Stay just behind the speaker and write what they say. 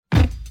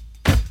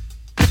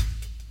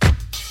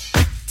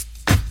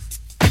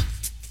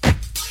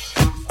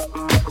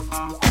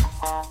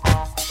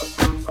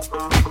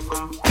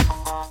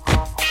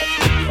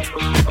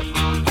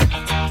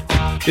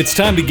It's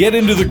time to get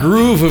into the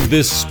groove of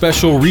this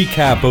special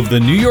recap of the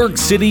New York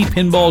City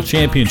Pinball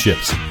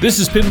Championships. This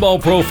is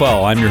Pinball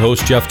Profile. I'm your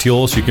host, Jeff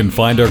Teolis. You can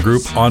find our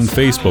group on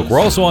Facebook. We're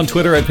also on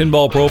Twitter at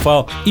Pinball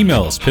Profile.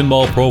 Email us,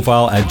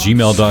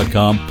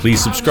 pinballprofile@gmail.com.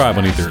 Please subscribe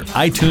on either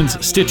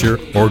iTunes, Stitcher,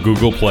 or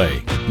Google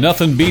Play.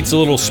 Nothing beats a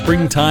little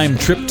springtime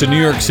trip to New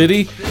York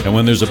City, and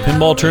when there's a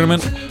pinball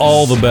tournament,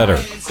 all the better.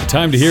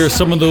 Time to hear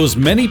some of those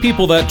many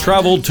people that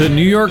traveled to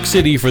New York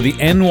City for the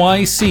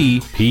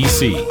NYC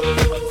PC.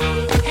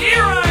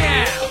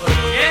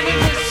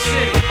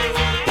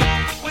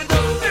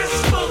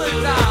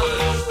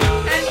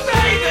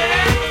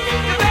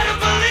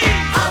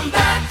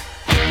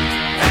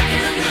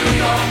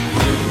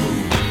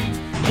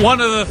 One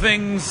of the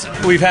things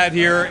we've had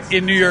here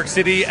in New York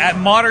City at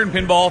Modern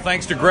Pinball,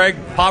 thanks to Greg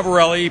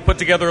Pavarelli, put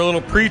together a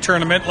little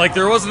pre-tournament like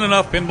there wasn't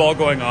enough pinball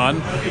going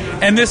on.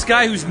 And this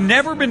guy who's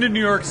never been to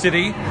New York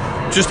City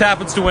just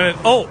happens to win it.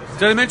 Oh,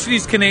 did I mention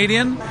he's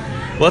Canadian?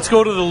 Let's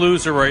go to the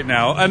loser right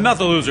now. Not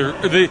the loser,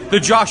 the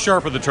Josh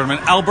Sharp of the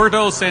tournament,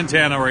 Alberto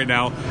Santana right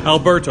now.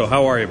 Alberto,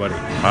 how are you, buddy?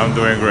 I'm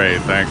doing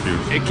great, thank you.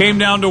 It came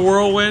down to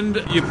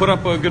whirlwind. You put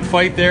up a good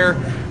fight there.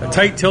 A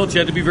tight tilt. You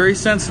had to be very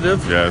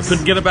sensitive. Yes.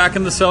 Couldn't get it back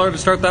in the cellar to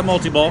start that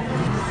multi-ball.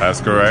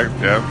 That's correct,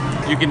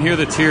 yeah. You can hear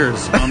the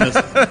tears on this.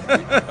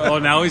 Oh,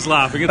 now he's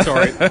laughing. It's all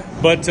right.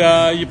 But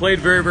you played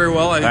very, very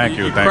well. Thank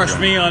you. You crushed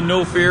me on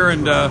No Fear.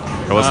 And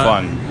it was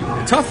fun.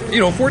 Tough,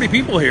 40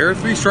 people here,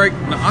 3-strike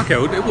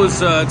knockout. It was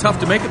tough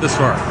to make it this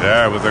far.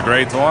 Yeah, it was a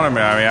great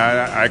tournament.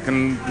 I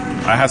mean,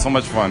 I had so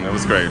much fun. It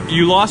was great.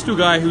 You lost to a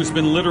guy who's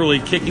been literally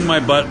kicking my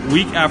butt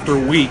week after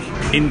week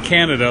in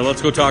Canada.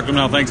 Let's go talk to him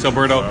now. Thanks,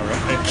 Alberto.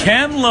 Right.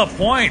 Ken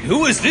LaPointe.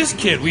 Who is this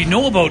kid? We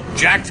know about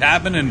Jack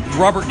Tappan and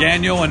Robert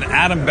Gagnon and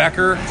Adam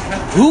Becker.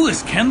 Who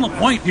is Ken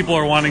LaPointe? People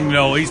are wanting to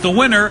know. He's the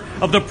winner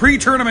of the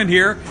pre-tournament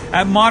here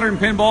at Modern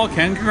Pinball.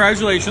 Ken,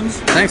 congratulations.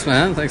 Thanks,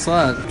 man. Thanks a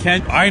lot.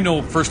 Ken, I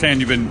know firsthand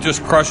you've been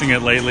just crushing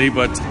it lately,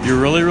 but you're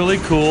really, really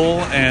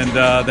cool, and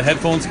the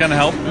headphones kind of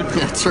help.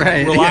 That's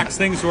right. Relax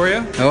things for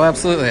you. Oh,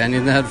 absolutely. I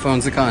need the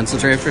headphones to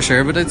concentrate for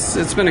sure, but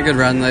it's been a good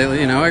run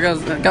lately. I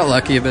got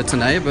lucky a bit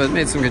tonight, but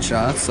made some good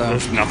shots. So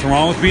there's nothing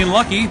wrong with being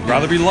lucky.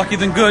 Rather be lucky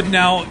than good.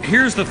 Now,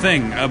 here's the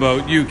thing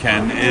about you,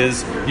 Ken,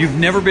 is you've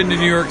never been to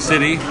New York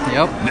City.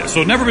 Yep.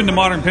 So never been to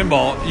Modern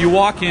Pinball. You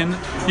walk in,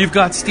 you've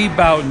got Steve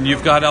Bowden,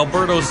 you've got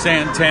Alberto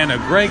Santana,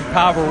 Greg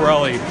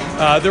Pavarelli.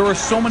 There were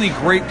so many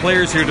great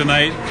players here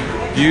tonight.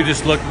 You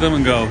just look at them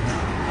and go,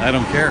 I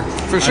don't care.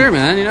 For sure,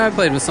 man. I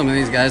played with some of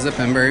these guys at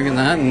Pinburg and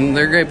that, and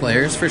they're great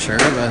players for sure.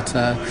 But,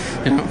 I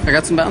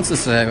got some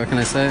bounces today. What can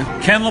I say?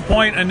 Ken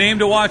LaPointe, a name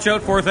to watch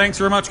out for. Thanks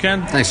very much,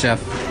 Ken. Thanks,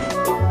 Jeff.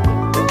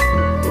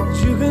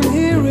 You can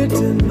hear it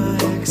in my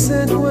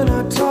accent when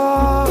I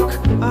talk.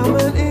 I'm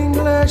an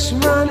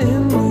Englishman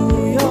in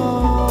New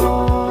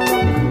York.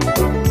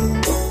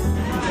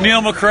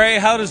 Neil McRae,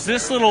 how does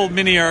this little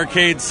mini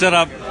arcade set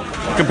up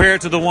compared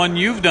to the one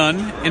you've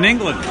done in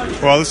England?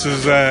 Well, this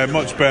is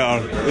much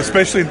better,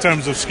 especially in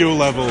terms of skill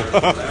level.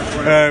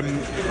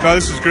 No,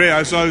 this is great. I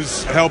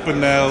was helping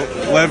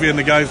Levy and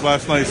the guys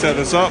last night set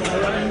this up.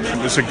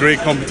 It's a great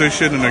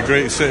competition in a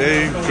great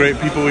city, great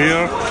people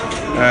here.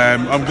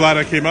 I'm glad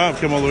I came out. I've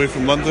come all the way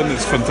from London.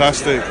 It's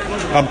fantastic.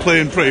 I'm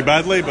playing pretty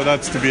badly, but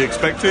that's to be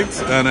expected,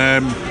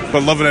 and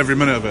but loving every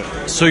minute of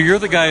it. So you're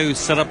the guy who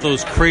set up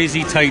those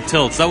crazy tight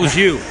tilts. That was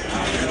you.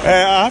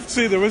 I have to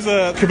say there was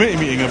a committee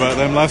meeting about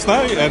them last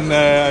night and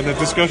a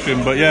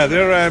discussion. But yeah,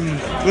 they're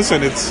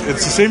listen. It's the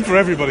same for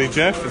everybody,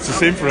 Jeff. It's the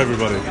same for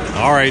everybody.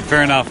 All right,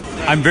 fair enough.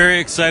 I'm very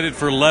excited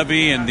for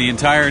Levy and the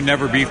entire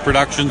Never Beef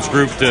Productions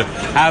group to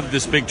have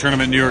this big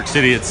tournament in New York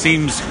City. It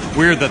seems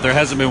weird that there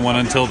hasn't been one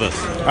until this.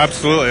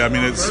 Absolutely. I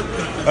mean,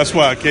 that's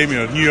why I came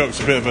here. New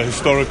York's a bit of a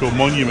historical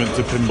monument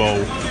to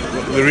pinball.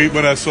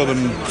 When I saw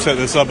them set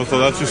this up, I thought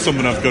that's just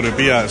something I've got to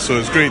be at. So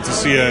it's great to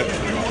see it.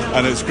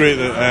 And it's great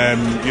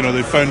that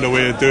they found a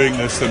way of doing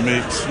this that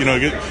makes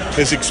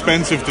it's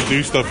expensive to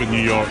do stuff in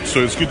New York,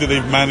 so it's good that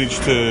they've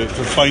managed to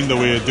find a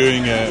way of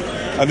doing it.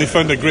 And they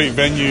found a great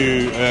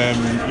venue,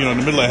 in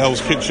the middle of Hell's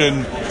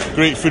Kitchen,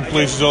 great food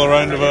places all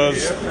around of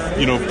us.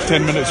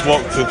 10 minutes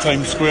walk to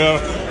Times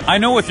Square. I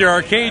know with your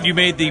arcade you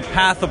made the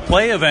Path of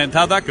Play event.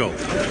 How'd that go?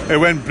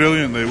 It went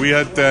brilliantly. We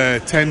had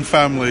 10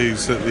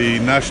 families that the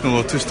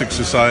National Autistic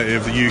Society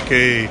of the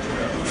UK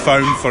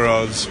found for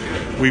us.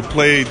 We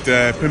played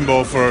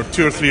pinball for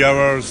 2 or 3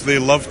 hours. They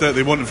loved it.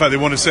 They want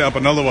to set up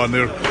another one.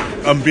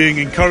 I'm being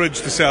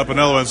encouraged to set up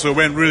another one, so it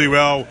went really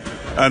well.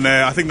 And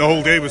I think the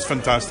whole day was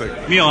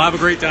fantastic. Neil, have a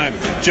great time.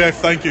 Jeff,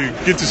 thank you.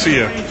 Good to see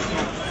you.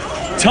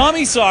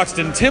 Tommy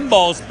Soxton,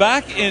 Timballs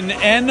back in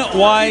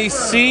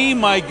NYC.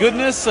 My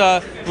goodness,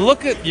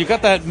 you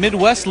got that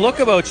Midwest look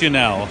about you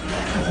now.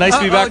 Nice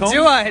to be back home.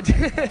 Do I?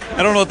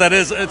 I don't know what that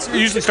is. It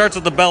usually starts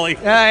at the belly.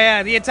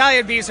 Yeah, the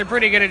Italian beefs are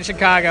pretty good in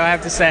Chicago, I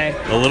have to say.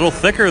 A little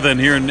thicker than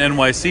here in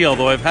NYC,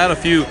 although I've had a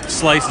few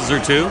slices or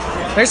two.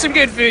 There's some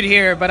good food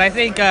here, but I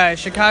think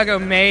Chicago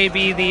may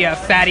be the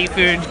fatty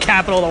food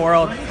capital of the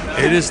world.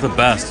 It is the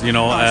best, It's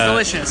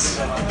delicious.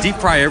 Deep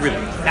fry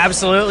everything.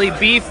 Absolutely.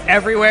 Beef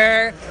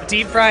everywhere.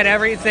 deep fried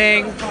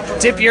everything,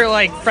 dip your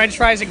like French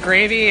fries in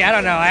gravy. I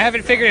don't know. I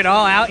haven't figured it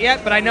all out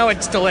yet, but I know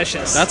it's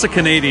delicious. That's a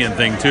Canadian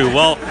thing too.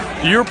 Well,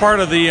 you're part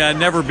of the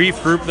Never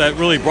Beef group that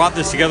really brought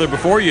this together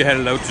before you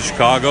headed out to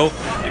Chicago.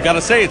 You got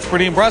to say it's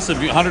pretty impressive.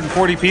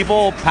 140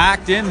 people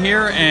packed in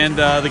here, and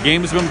the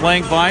game has been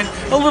playing fine.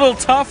 A little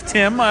tough,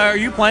 Tim. Are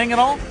you playing at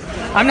all?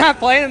 I'm not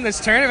playing in this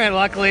tournament,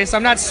 luckily, so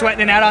I'm not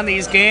sweating it out on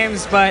these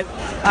games, but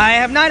I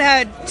have not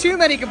had too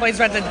many complaints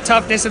about the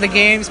toughness of the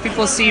games.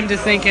 People seem to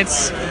think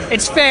it's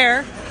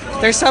fair.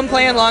 There's some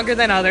playing longer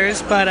than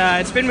others, but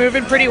it's been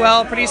moving pretty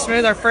well, pretty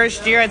smooth. Our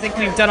first year, I think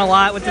we've done a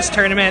lot with this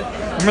tournament.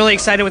 I'm really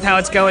excited with how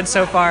it's going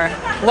so far.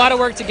 A lot of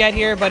work to get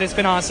here, but it's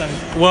been awesome.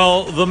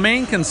 Well, the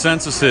main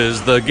consensus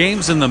is the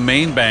games in the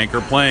main bank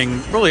are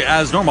playing really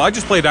as normal. I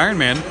just played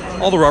Ironman.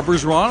 All the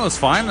rubbers were on. It was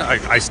fine.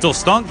 I still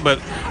stunk,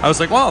 but I was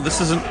like, wow,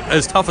 this isn't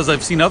as tough as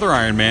I've seen other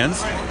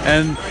Ironmans.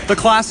 And the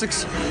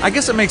classics, I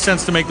guess it makes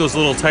sense to make those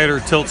little tighter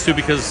tilts too,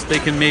 because they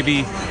can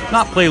maybe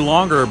not play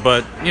longer,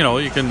 but, you know,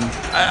 you can,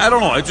 I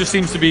don't know, it just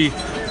seems to be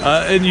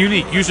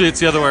unique. Usually it's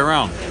the other way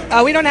around.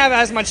 We don't have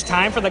as much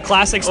time for the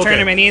Classics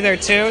tournament either,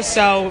 too.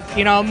 So,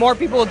 you know, more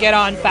people will get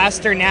on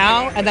faster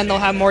now, and then they'll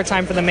have more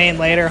time for the main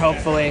later,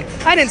 hopefully.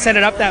 I didn't set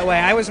it up that way.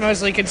 I was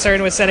mostly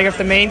concerned with setting up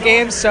the main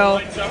games,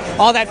 so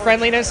all that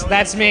friendliness,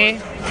 that's me.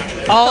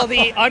 All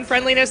the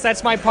unfriendliness,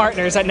 that's my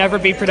partners at Never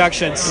Beat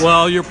Productions.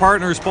 Well, your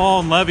partners, Paul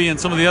and Levy, and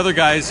some of the other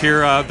guys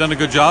here have done a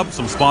good job.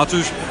 Some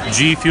sponsors,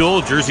 G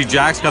Fuel, Jersey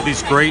Jack's got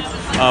these great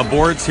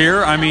boards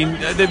here. I mean,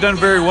 they've done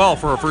very well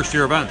for a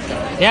first-year event.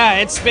 Yeah,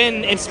 it's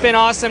been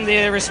awesome,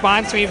 the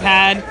response we've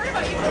had.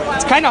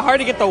 It's kind of hard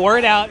to get the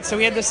word out, so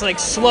we had this like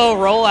slow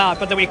rollout,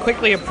 but then we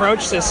quickly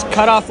approached this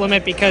cutoff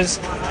limit because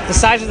the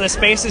size of the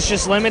space is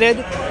just limited.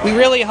 We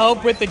really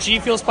hope with the G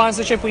Fuel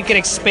sponsorship we could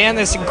expand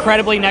this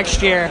incredibly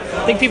next year.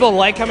 I think people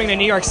like coming to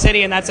New York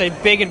City, and that's a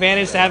big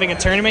advantage to having a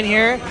tournament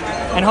here.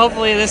 And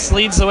hopefully this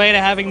leads the way to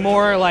having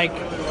more like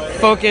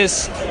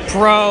Focus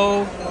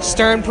Pro,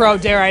 Stern Pro,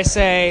 dare I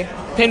say,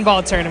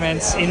 pinball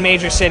tournaments in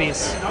major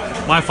cities.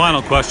 My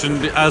final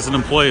question, as an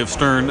employee of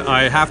Stern,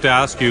 I have to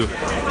ask you,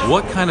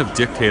 what kind of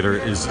dictator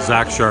is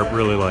Zach Sharp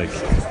really like?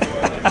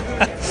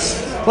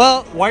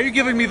 Well, why are you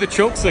giving me the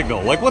choke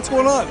signal? Like, what's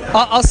going on?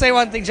 I'll say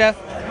one thing, Jeff.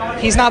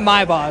 He's not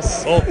my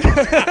boss. Oh.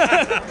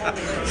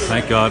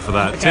 Thank God for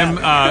that. Tim,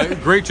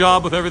 great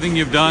job with everything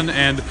you've done,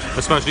 and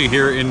especially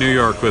here in New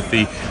York with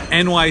the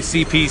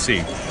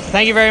NYCPC.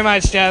 Thank you very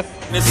much, Jeff.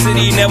 The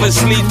city never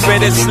sleeps,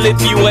 better slip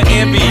you an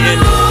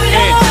ambient.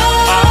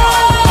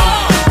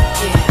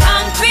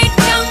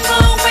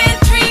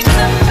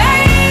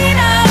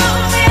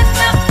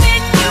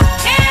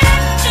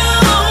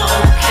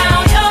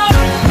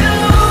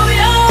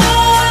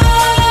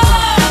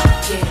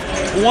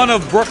 One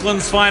of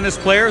Brooklyn's finest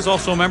players,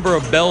 also a member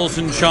of Bells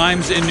and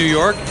Chimes in New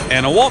York,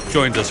 Anna Walk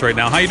joins us right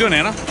now. How you doing,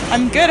 Anna?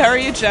 I'm good. How are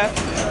you, Jeff?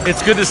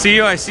 It's good to see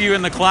you. I see you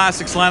in the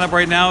Classics lineup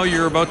right now.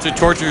 You're about to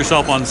torture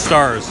yourself on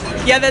Stars.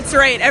 Yeah, that's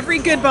right. Every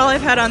good ball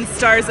I've had on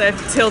Stars,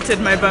 I've tilted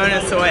my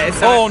bonus away.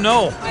 So oh,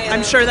 no.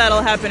 I'm sure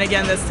that'll happen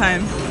again this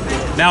time.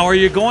 Now, are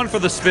you going for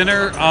the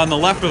spinner on the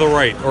left or the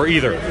right, or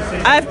either?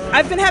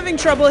 I've been having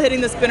trouble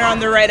hitting the spinner on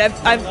the right.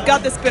 I've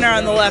got the spinner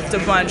on the left a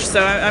bunch,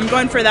 so I'm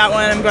going for that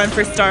one. I'm going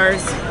for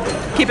Stars,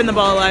 keeping the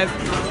ball alive.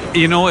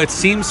 You know, it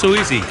seems so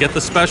easy. Get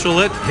the special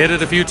hit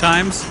it a few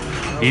times.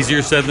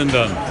 Easier said than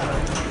done.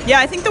 Yeah,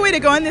 I think the way to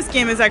go in this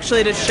game is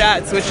actually to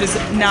Schatz, which is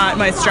not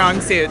my strong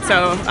suit.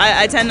 So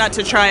I tend not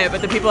to try it, but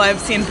the people I've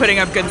seen putting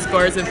up good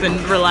scores have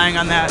been relying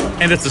on that.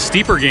 And it's a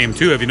steeper game,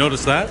 too. Have you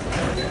noticed that?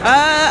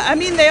 I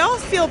mean, they all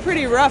feel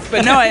pretty rough,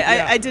 but no,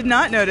 I did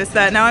not notice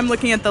that. Now I'm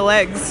looking at the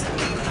legs.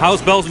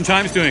 How's Bells and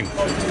Chimes doing?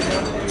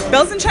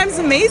 Bells and Chimes is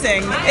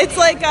amazing. It's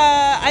like,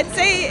 I'd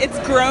say it's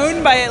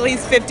grown by at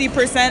least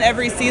 50%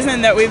 every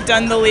season that we've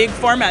done the league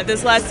format.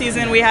 This last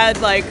season we had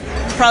like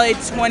probably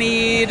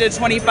 20 to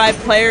 25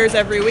 players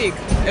every week.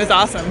 It was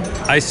awesome.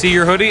 I see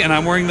your hoodie, and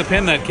I'm wearing the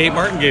pin that Kate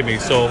Martin gave me,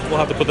 so we'll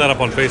have to put that up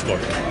on Facebook.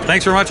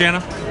 Thanks very much, Anna.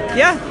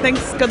 Yeah,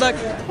 thanks. Good luck.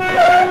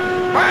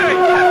 Hey,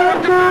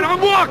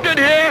 I'm walking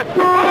here.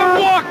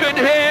 I'm walking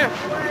here.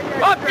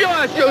 Up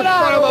yours, you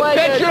son of a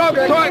bitch. You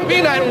don't talk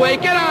me that way.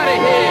 Get out of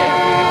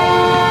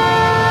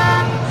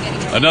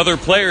here. Another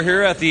player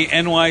here at the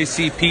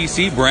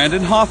NYCPC,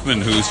 Brandon Hoffman,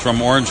 who's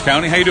from Orange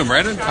County. How you doing,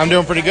 Brandon? I'm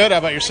doing pretty good. How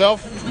about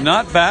yourself?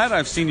 Not bad.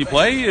 I've seen you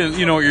play.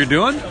 You know what you're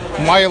doing?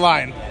 Why are you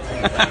lying?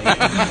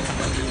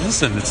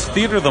 Listen, it's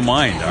theater of the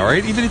mind, all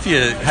right? Even if you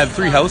had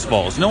 3 house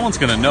balls, no one's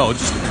going to know.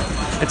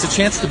 It's a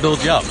chance to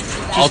build you up.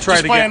 I'll try it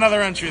again. Play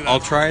another entry, then. I'll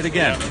try it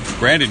again. Yeah.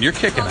 Brandon, you're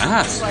kicking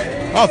ass.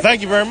 Oh,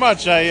 thank you very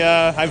much.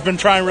 I've been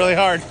trying really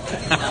hard.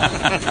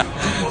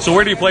 So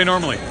where do you play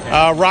normally?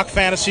 Rock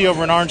Fantasy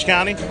over in Orange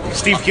County.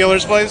 Steve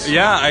Keeler's place.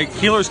 Yeah,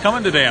 Keeler's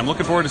coming today. I'm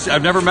looking forward to see.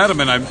 I've never met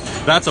him, and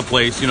that's a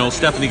place.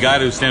 Stephanie Guida,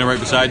 who's standing right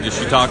beside you,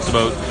 she talks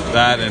about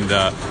that,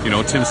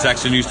 and Tim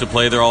Sexton used to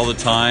play there all the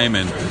time,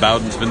 and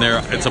Bowden's been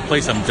there. It's a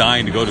place I'm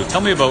dying to go to.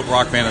 Tell me about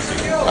Rock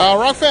Fantasy.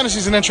 Rock Fantasy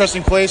is an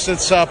interesting place.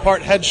 It's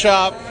part head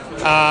shop,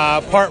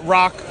 part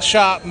rock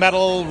shop,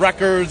 metal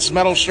records,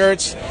 metal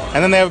shirts,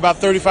 and then they have about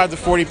 35 to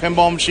 40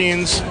 pinball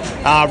machines.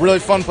 Really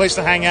fun place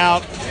to hang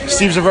out.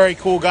 Steve's a very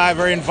cool guy,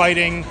 very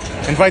inviting,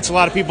 invites a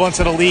lot of people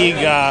into the league.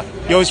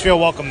 You always feel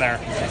welcome there.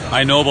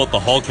 I know about the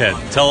Hulk head.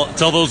 Tell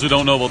those who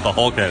don't know about the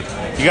Hulk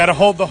head. You got to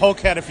hold the Hulk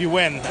head if you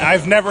win.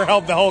 I've never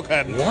held the Hulk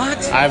head.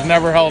 What? I've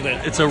never held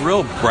it. It's a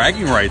real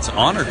bragging rights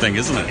honor thing,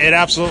 isn't it? It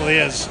absolutely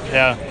is,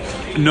 yeah.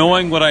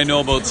 Knowing what I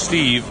know about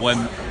Steve,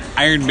 when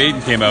Iron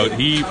Maiden came out,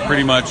 he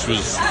pretty much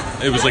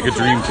it was like a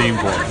dream team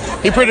for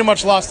him. He pretty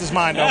much lost his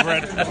mind over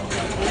it.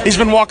 He's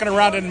been walking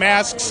around in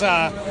masks.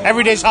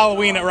 Every day's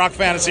Halloween at Rock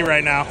Fantasy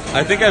right now.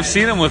 I think I've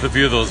seen him with a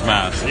few of those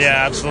masks.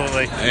 Yeah,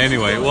 absolutely.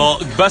 Anyway, well,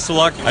 best of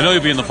luck. I know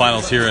you'll be in the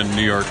finals here in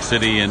New York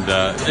City, and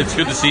it's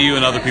good to see you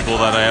and other people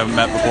that I haven't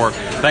met before.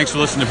 Thanks for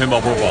listening to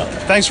Pinball Profile.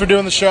 Thanks for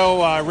doing the show.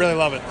 I really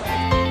love it.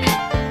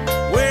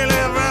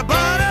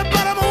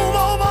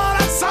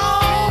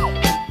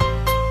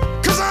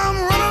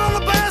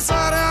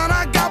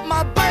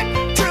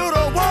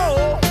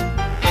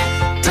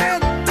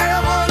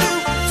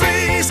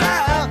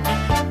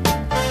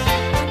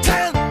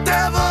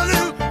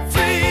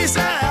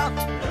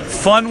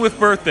 Fun with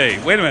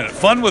birthday. Wait a minute.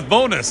 Fun with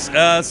bonus.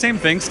 Same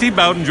thing. Steve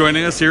Bowden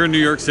joining us here in New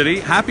York City.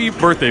 Happy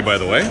birthday, by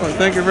the way. Well,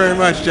 thank you very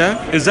much,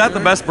 Jeff. Is that the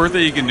best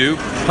birthday you can do?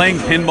 Playing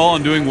pinball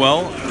and doing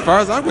well? As far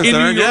as I'm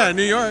concerned,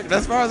 New York.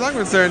 As far as I'm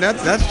concerned,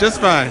 that's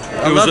just fine.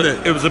 I loved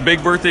it. It was a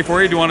big birthday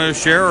for you. Do you want to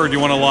share, or do you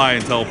want to lie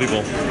and tell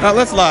people?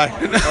 Let's lie.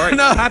 All right.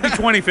 No. Happy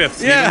 25th.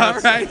 Steve. Yeah, all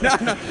right.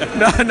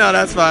 No,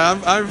 that's fine.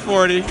 I'm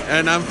 40,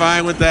 and I'm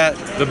fine with that.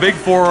 The big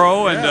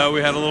 4-0, and we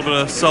had a little bit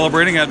of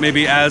celebrating at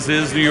maybe As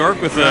Is New York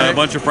with a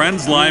bunch of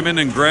friends, Lyman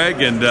and Greg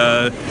and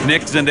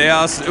Nick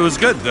Zendejas. It was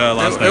good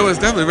last night. It was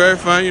definitely very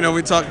fun.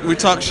 We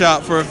talked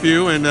shop for a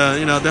few, and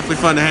definitely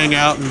fun to hang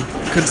out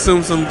and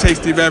consume some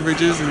tasty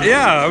beverages.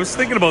 Yeah, I was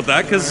thinking about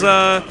that because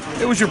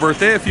it was your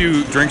birthday. A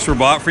few drinks were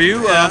bought for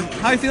you. Yeah.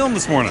 How are you feeling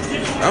this morning?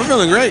 I'm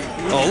feeling great.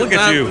 Oh, look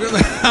at you.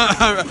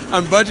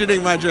 I'm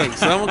budgeting my drinks,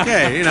 so I'm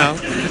okay,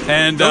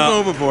 And don't go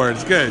overboard.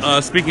 It's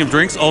good. Speaking of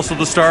drinks, also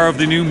the star of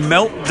the new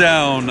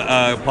Meltdown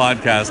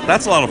podcast.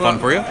 That's a lot of fun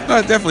for you.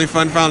 It's definitely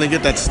fun finally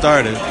get that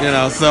started,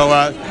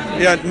 So,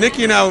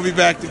 Nikki and I will be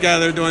back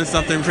together doing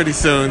something pretty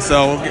soon,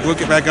 so we'll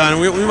get back on.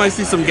 We might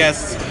see some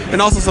guests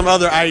and also some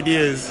other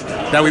ideas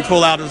that we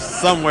pull out of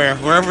somewhere,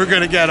 wherever we're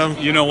going to get them.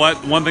 You know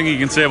what? One thing you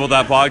can say about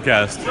that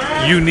podcast,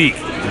 unique.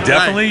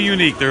 Definitely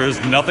unique. There is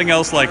nothing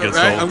else like it.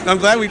 Right. So I'm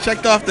glad we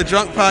checked off the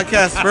drunk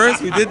podcast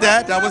first. We did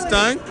that. That was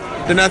done.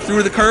 Then I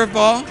threw the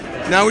curveball.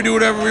 Now we do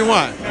whatever we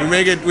want. We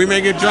may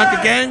get drunk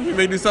again. We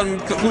may do something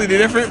completely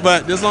different.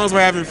 But as long as we're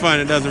having fun,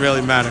 it doesn't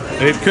really matter.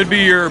 It could be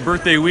your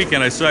birthday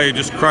weekend. I saw you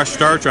just crush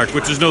Star Trek,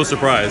 which is no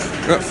surprise.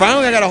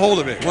 Finally, I got a hold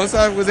of it. Once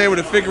I was able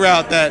to figure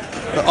out that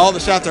all the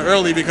shots are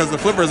early because the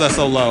flippers are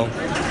so low,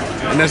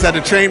 and I just had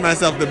to train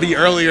myself to be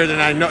earlier than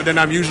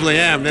I usually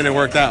am. Then it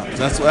worked out.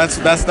 That's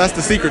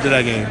the secret to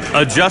that game.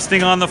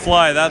 Adjusting on the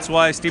fly. That's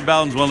why Steve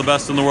Bowden's one of the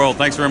best in the world.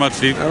 Thanks very much,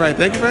 Steve. All right,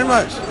 thank you very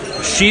much.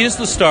 She is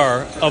the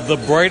star of the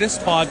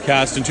brightest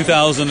podcast in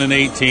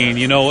 2018.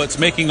 It's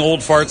making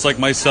old farts like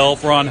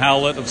myself, Ron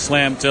Howlett of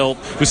Slam Tilt,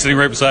 who's sitting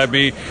right beside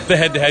me, the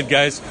head-to-head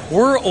guys.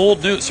 We're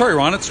old news. Sorry,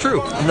 Ron, it's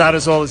true. I'm not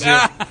as old as you.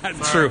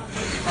 It's true.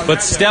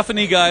 But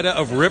Stephanie Guida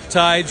of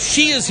Riptide,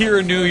 she is here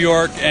in New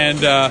York,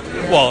 and,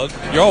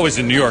 you're always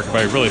in New York if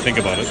I really think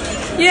about it.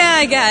 Yeah,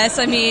 I guess.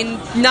 I mean,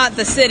 not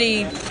the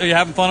city. Are you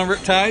having fun on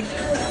Riptide?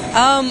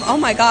 Oh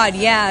my God,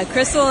 yeah.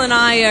 Crystal and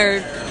I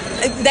are...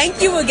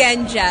 Thank you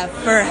again, Jeff,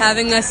 for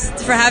having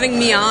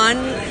me on,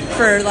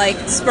 for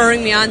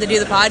spurring me on to do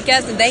the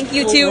podcast, and thank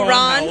you to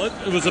Ron.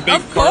 It was a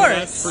big of part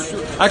course. Of that,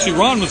 for sure. Actually,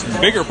 Ron was the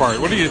bigger part.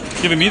 What are you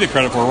giving me the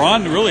credit for?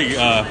 Ron really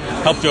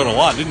helped you out a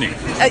lot, didn't he?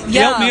 Yeah. He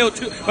helped me out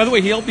too. By the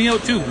way, he helped me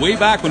out too, way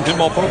back when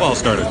Pinball Profile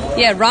started.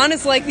 Yeah, Ron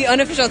is like the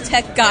unofficial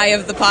tech guy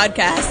of the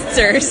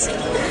podcasters.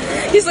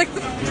 He's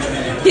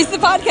the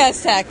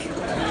podcast tech.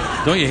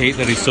 Don't you hate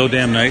that he's so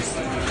damn nice?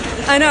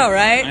 I know,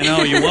 right? I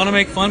know, you want to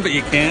make fun, but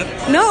you can't.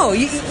 No,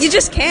 you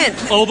just can't.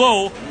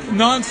 Although,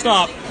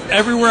 nonstop,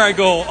 everywhere I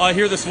go, I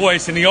hear this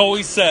voice, and he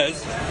always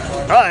says,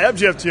 "Hi, I'm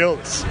Jeff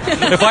Tillis."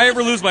 If I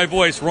ever lose my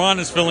voice, Ron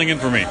is filling in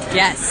for me.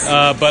 Yes.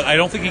 But I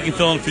don't think he can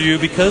fill in for you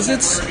because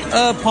it's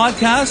a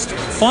podcast,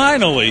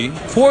 finally,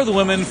 for the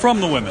women,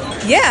 from the women.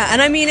 Yeah,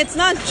 and I mean, it's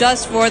not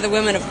just for the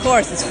women, of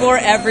course. It's for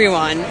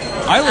everyone.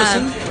 I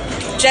listen.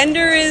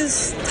 Gender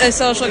is a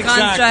social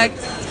construct.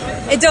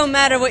 It don't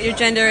matter what your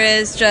gender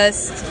is,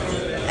 just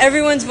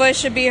everyone's voice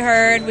should be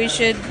heard. We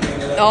should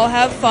all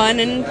have fun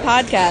and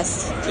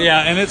podcast.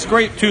 Yeah, and it's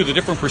great, too, the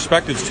different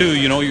perspectives, too.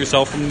 You know,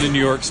 yourself from the New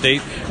York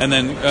State, and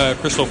then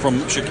Crystal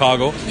from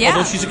Chicago, Yeah.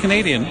 although she's a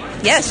Canadian.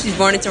 Yes, she's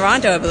born in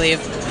Toronto, I believe.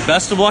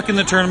 Best of luck in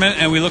the tournament,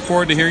 and we look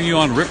forward to hearing you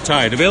on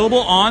Riptide. Available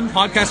on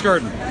Podcast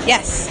Garden.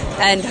 Yes,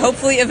 and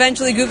hopefully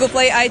eventually Google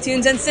Play,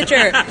 iTunes, and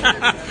Stitcher.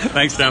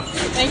 Thanks, Steph.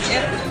 Thank you.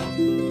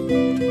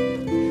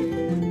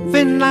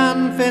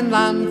 Finland,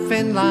 Finland,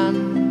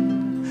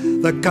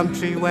 Finland, the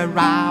country where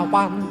I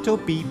want to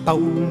be,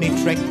 pony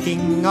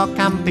trekking or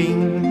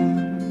camping,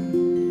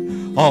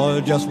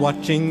 or just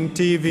watching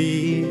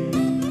TV.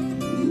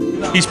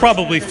 He's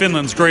probably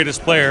Finland's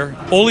greatest player,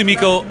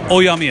 Olli-Mikko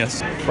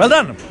Ojamias. Well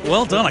done.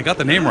 Well done, I got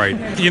the name right.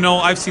 You know,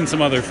 I've seen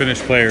some other Finnish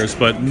players,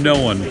 but no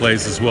one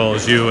plays as well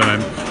as you, and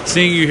I'm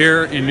seeing you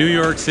here in New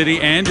York City,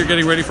 and you're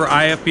getting ready for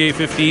IFBA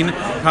 15.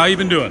 How you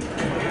been doing?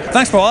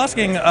 Thanks for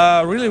asking.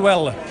 Really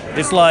well.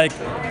 It's like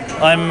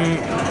I'm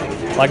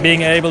like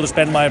being able to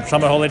spend my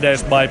summer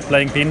holidays by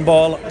playing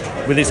pinball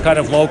with this kind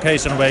of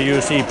location where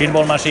you see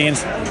pinball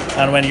machines,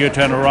 and when you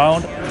turn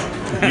around,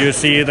 you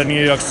see the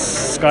New York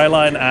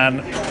skyline,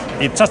 and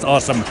it's just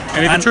awesome.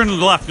 And if you turn to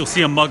the left, you'll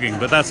see a mugging,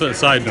 but that's a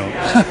side note.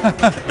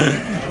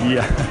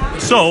 Yeah.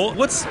 So,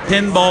 what's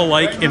pinball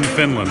like in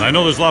Finland? I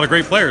know there's a lot of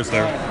great players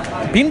there.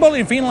 Pinball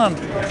in Finland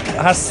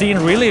has seen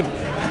really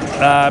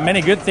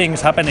many good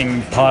things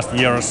happening past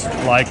years.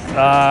 Like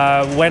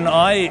when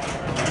I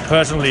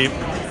personally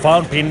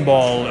found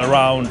pinball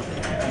around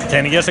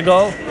 10 years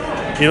ago,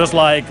 it was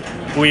like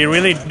we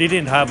really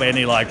didn't have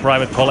any like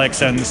private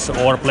collections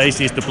or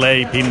places to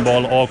play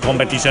pinball or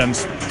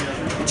competitions.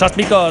 Just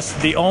because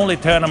the only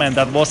tournament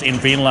that was in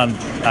Finland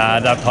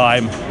at that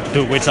time,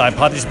 to which I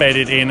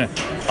participated in,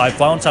 I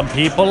found some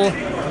people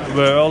who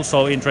were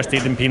also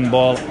interested in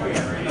pinball,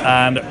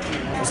 and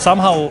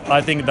somehow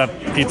I think that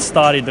it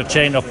started a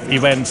chain of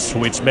events,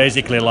 which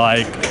basically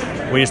like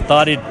we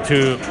started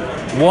to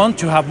want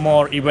to have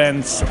more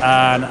events,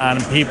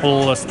 and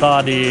people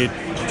started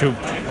to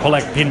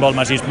collect pinball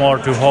machines more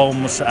to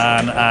homes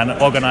and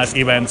organize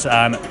events,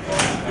 and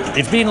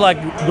it's been like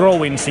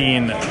growing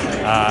scene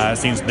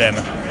since then.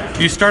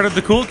 You started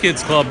the Cool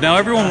Kids Club. Now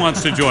everyone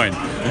wants to join.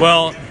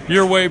 Well,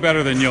 you're way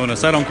better than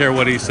Jonas. I don't care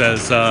what he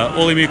says.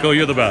 Olli-Mikko,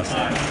 you're the best.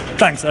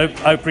 Thanks,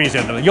 I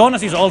appreciate it.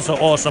 Jonas is also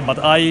awesome, but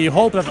I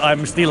hope that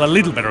I'm still a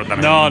little better than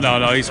him.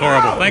 No, he's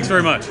horrible. Thanks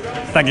very much.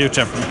 Thank you,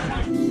 Jeff.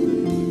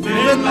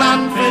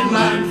 Finland,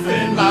 Finland,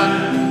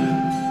 Finland,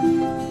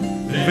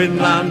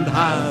 Finland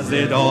has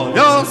it all.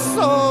 You're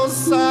so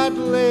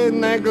sadly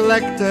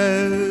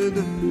neglected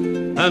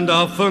and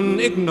often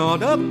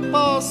ignored up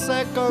for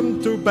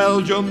second to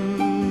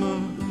Belgium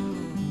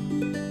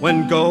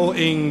when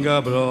going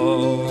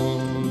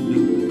abroad.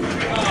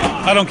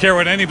 I don't care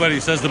what anybody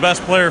says. The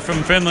best player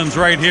from Finland's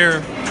right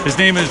here. His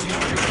name is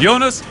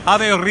Jonas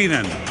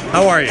Adeorinen.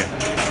 How are you?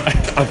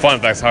 I'm fine,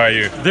 thanks. How are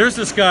you? There's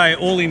this guy,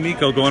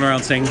 Olli-Mikko, going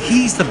around saying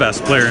he's the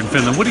best player in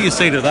Finland. What do you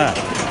say to that?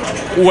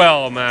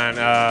 Well, man,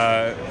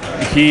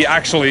 he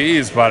actually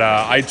is, but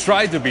I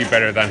try to be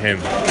better than him.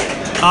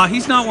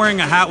 He's not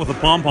wearing a hat with a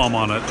pom-pom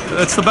on it.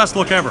 It's the best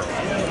look ever.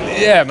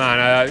 Yeah,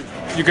 man.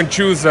 You can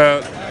choose,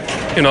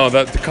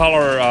 the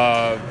color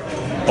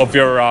of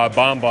your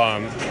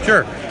bomb.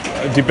 Sure.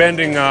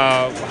 Depending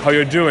how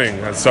you're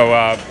doing. So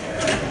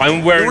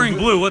I'm wearing... You're wearing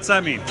blue. What's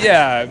that mean?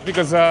 Yeah,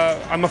 because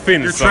I'm a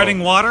Finn. You're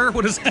treading water?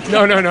 What is that?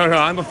 No.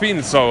 I'm a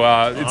Finn, so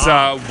it's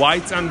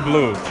white and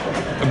blue,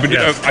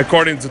 Yes.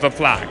 according to the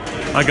flag.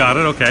 I got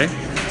it. Okay.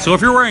 So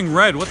if you're wearing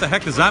red, what the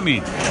heck does that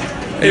mean?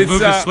 You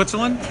moved to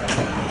Switzerland?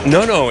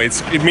 No.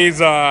 It means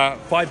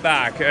fight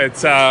back.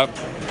 It's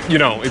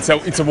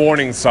it's a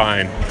warning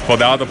sign for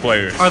the other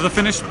players. Are the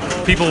Finnish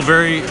people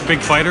very big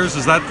fighters?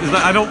 Is that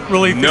I don't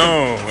really think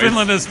No, of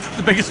Finland is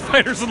the biggest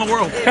fighters in the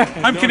world.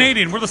 I'm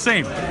Canadian. We're the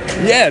same.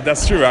 Yeah,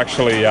 that's true.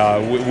 Actually,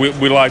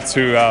 we like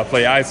to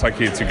play ice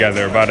hockey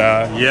together, but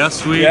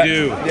yes, we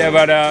do. Yeah,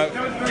 but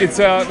it's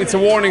a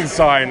warning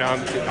sign.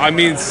 I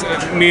need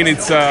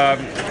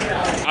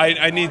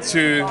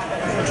to.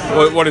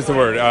 What is the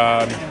word?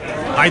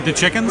 Hide the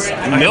chickens?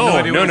 No.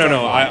 I'm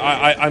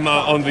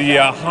on the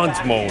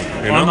hunt mode.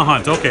 On the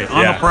hunt, okay.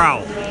 On the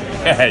prowl.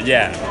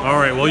 Yeah. All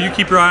right, well, you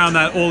keep your eye on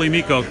that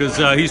Olli-Mikko because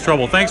he's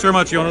trouble. Thanks very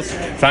much, Jonas.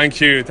 Thank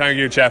you,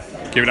 Jeff.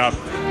 Keep it up.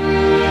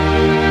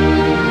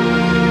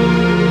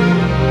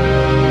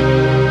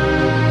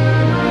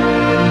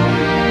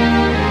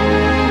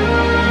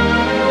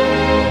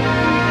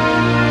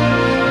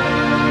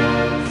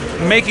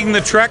 Making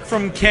the trek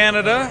from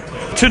Canada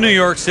to New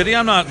York City.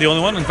 I'm not the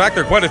only one. In fact,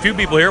 there are quite a few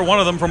people here. One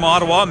of them from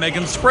Ottawa,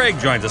 Megan Sprague,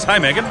 joins us. Hi,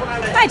 Megan.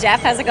 Hi,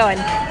 Jeff. How's it going?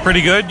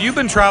 Pretty good. You've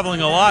been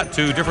traveling a lot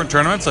to different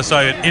tournaments. I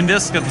saw you at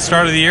Indus at the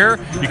start of the year.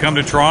 You come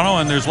to Toronto,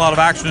 and there's a lot of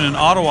action in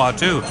Ottawa,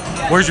 too.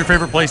 Where's your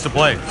favorite place to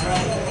play?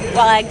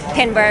 Well,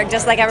 Pinburg,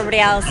 just like everybody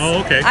else. Oh,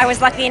 okay. I was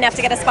lucky enough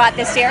to get a spot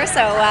this year, so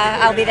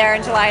I'll be there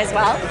in July as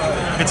well.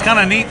 It's kind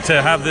of neat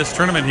to have this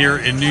tournament here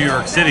in New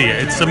York City.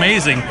 It's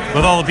amazing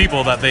with all the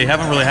people that they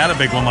haven't really had a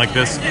big one like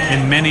this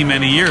in many,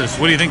 many years.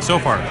 What do you think so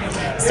far?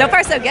 So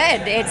far, so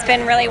good. It's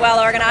been really well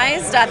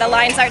organized. The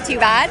lines aren't too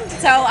bad,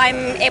 so I'm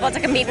able to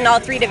compete in all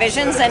 3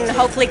 divisions and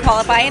hopefully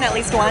qualify in at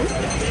least one.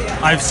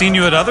 I've seen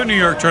you at other New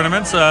York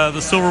tournaments, the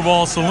Silver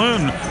Ball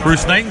Saloon.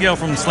 Bruce Nightingale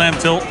from Slam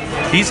Tilt,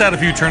 he's had a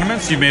few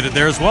tournaments. You made it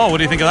there as well. What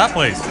do you think of that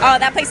place? Oh,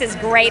 that place is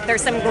great.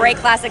 There's some great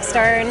classic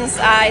sterns.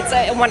 It's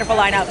a wonderful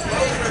lineup.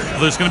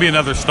 There's going to be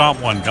another Stomp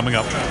one coming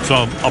up, so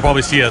I'll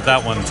probably see you at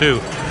that one too.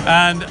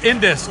 And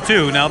Indus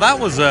too. Now that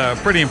was a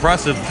pretty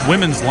impressive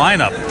women's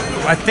lineup.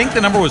 I think the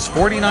number was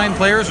 49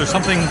 players or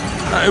something.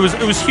 It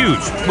was huge.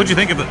 What'd you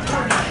think of it?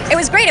 It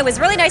was great. It was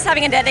really nice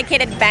having a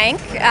dedicated bank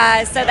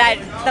so that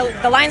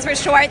the lines were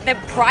short. The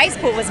prize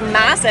pool was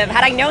massive.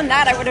 Had I known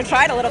that, I would have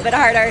tried a little bit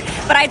harder.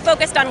 But I'd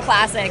focused on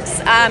classics.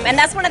 And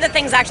that's one of the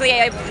things actually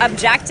I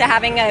object to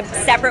having a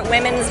separate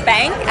women's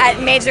bank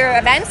at major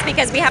events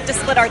because we have to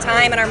split our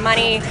time and our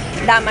money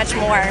that much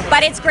more.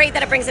 But it's great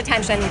that it brings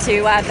attention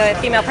to the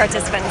female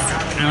participants.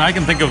 And I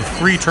can think of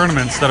 3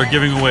 tournaments that are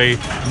giving away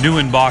new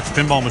in-box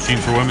pinball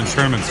machines for women's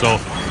tournaments. So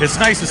it's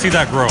nice to see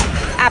that grow.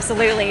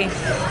 Absolutely.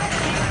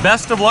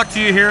 Best of luck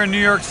to you here in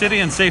New York City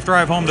and safe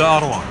drive home to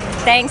Ottawa.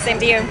 Thanks, same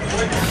to you.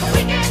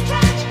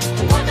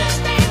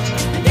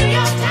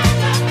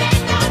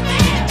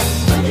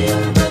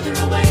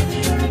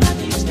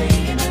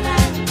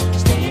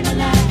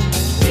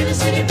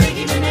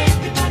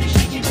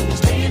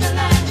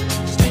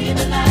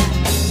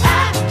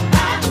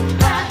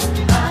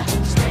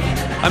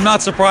 I'm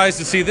not surprised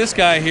to see this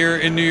guy here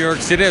in New York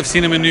City. I've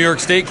seen him in New York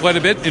State quite a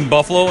bit, in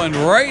Buffalo, and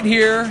right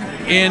here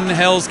in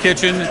Hell's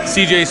Kitchen,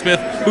 CJ Smith,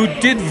 who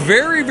did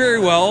very, very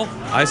well.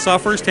 I saw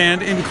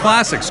firsthand in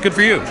Classics. Good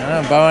for you.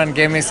 Bowen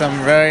gave me some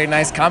very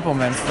nice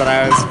compliments that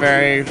I was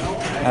very,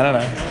 I don't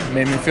know,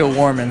 made me feel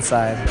warm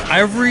inside.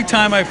 Every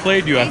time I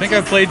played you, I think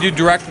I've played you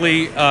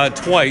directly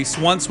twice.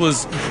 Once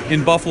was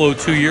in Buffalo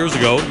 2 years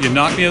ago. You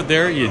knocked me out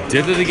there. You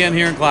did it again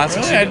here in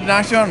Classics. Really? I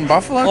knocked you out in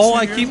Buffalo? Oh,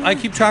 I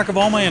keep track of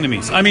all my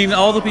enemies. I mean,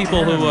 all the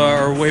people who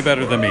are way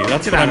better than me.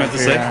 That's what I meant to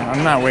say.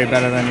 I'm not way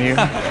better than you.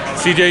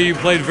 CJ, you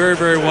played very,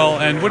 very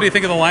well. And what do you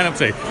think of the lineup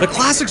today? The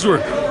Classics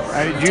were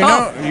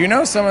you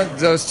know some of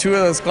those 2 of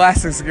those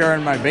classics are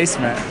in my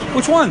basement.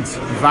 Which ones?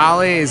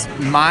 Volley is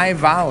my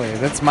volley.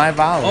 That's my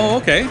volley. Oh,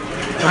 okay.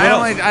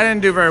 I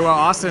didn't do very well.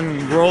 Austin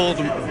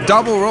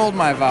double rolled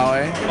my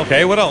volley.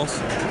 Okay, what else?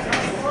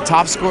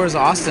 Top score is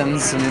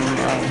Austin's, and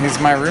he's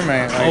my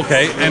roommate.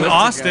 Okay, and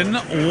Austin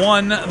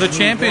won the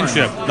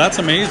championship. That's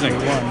amazing.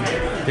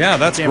 Yeah,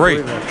 that's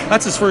great.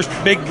 That's his first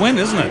big win,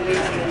 isn't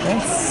it?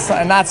 It's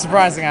not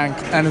surprising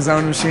on his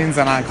own machines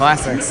and on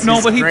classics.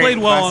 No, but he played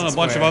well on a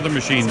bunch of other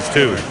machines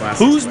too.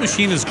 Whose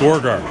machine is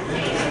Gorgar?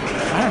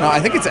 I don't know. I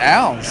think it's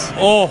Al's.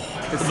 Oh,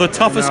 the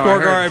toughest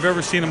Gorgar I've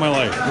ever seen in my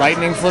life.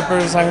 Lightning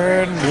flippers, I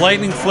heard.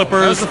 Lightning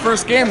flippers. That was the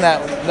first game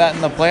that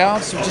in the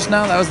playoffs just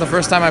now. That was the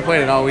first time I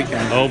played it all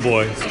weekend. Oh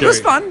boy, it was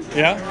fun.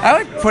 Yeah, I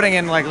like putting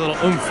in like a little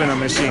oomph in a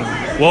machine.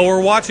 Well,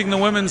 we're watching the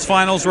women's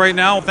finals right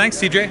now. Thanks,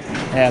 TJ.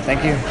 Yeah,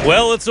 thank you.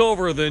 Well, it's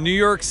over. The New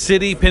York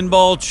City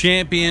Pinball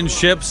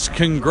Championships.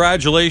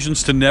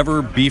 Congratulations to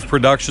Never Beef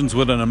Productions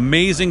with an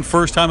amazing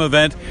first-time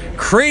event.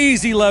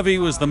 Crazy Levy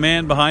was the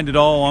man behind it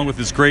all, along with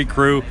his great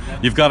crew.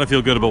 You've got to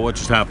feel good about what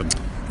just happened.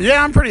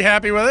 Yeah, I'm pretty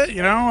happy with it.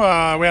 You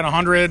know, we had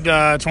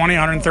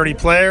 130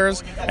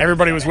 players.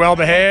 Everybody was well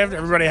behaved.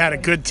 Everybody had a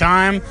good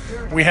time.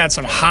 We had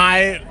some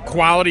high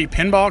quality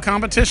pinball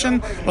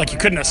competition. Like, you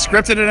couldn't have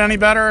scripted it any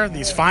better.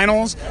 These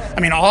finals, I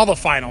mean, all the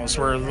finals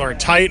were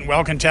tight and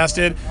well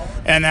contested.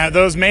 And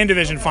those main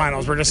division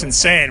finals were just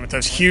insane with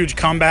those huge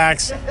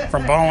comebacks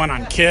from Bowen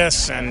on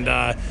Kiss and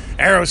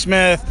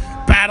Aerosmith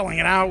battling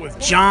it out with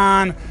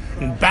John.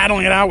 And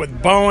battling it out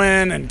with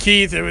Bowen and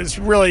Keith. It was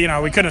really,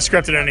 we couldn't have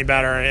scripted it any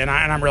better, and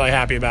I'm really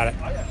happy about it.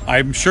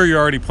 I'm sure you're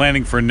already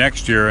planning for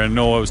next year. And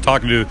I was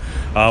talking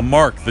to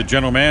Mark, the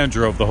general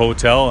manager of the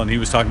hotel, and he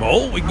was talking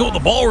about, we can go to the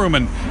ballroom,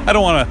 and I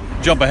don't want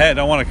to jump ahead.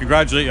 I want to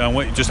congratulate you on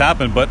what just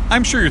happened, but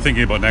I'm sure you're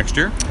thinking about next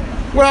year.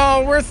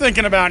 Well, we're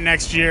thinking about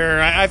next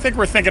year. I think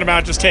we're thinking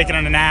about just taking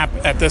a nap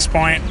at this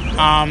point.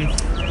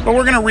 But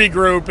we're going to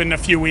regroup in a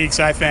few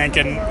weeks, I think,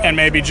 and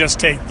maybe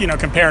just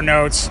compare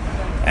notes.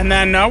 And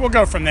then we'll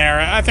go from there.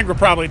 I think we'll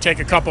probably take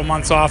a couple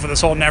months off of this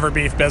whole Never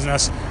Beef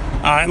business,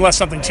 unless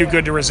something too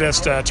good to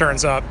resist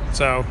turns up.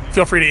 So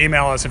feel free to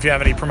email us if you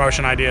have any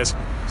promotion ideas.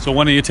 So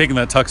when are you taking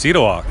that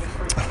tuxedo off?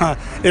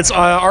 It's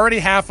already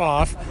half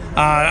off.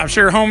 I'm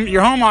sure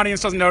your home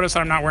audience doesn't notice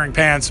that I'm not wearing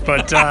pants,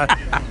 but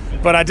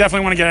but I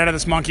definitely want to get out of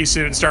this monkey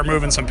suit and start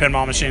moving some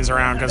pinball machines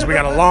around because we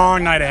got a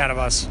long night ahead of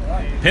us.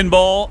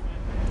 Pinball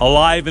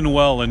alive and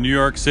well in New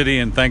York City,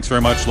 and thanks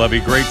very much,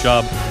 Levy. Great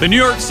job. The New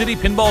York City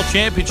Pinball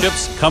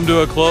Championships come to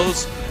a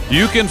close.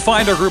 You can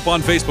find our group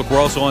on Facebook. We're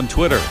also on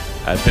Twitter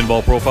at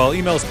Pinball Profile.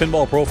 Email us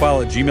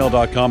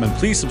pinballprofile@gmail.com, and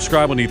please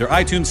subscribe on either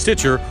iTunes,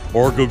 Stitcher,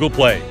 or Google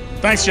Play.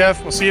 Thanks,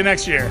 Jeff. We'll see you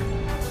next year.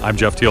 I'm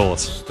Jeff Teolis.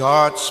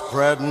 Start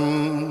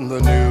spreading the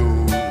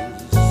news.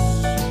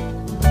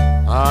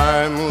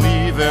 I'm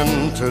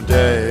leaving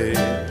today.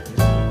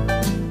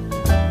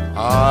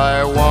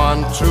 I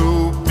want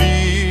to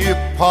be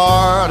a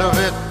part of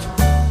it,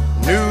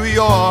 New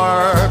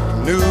York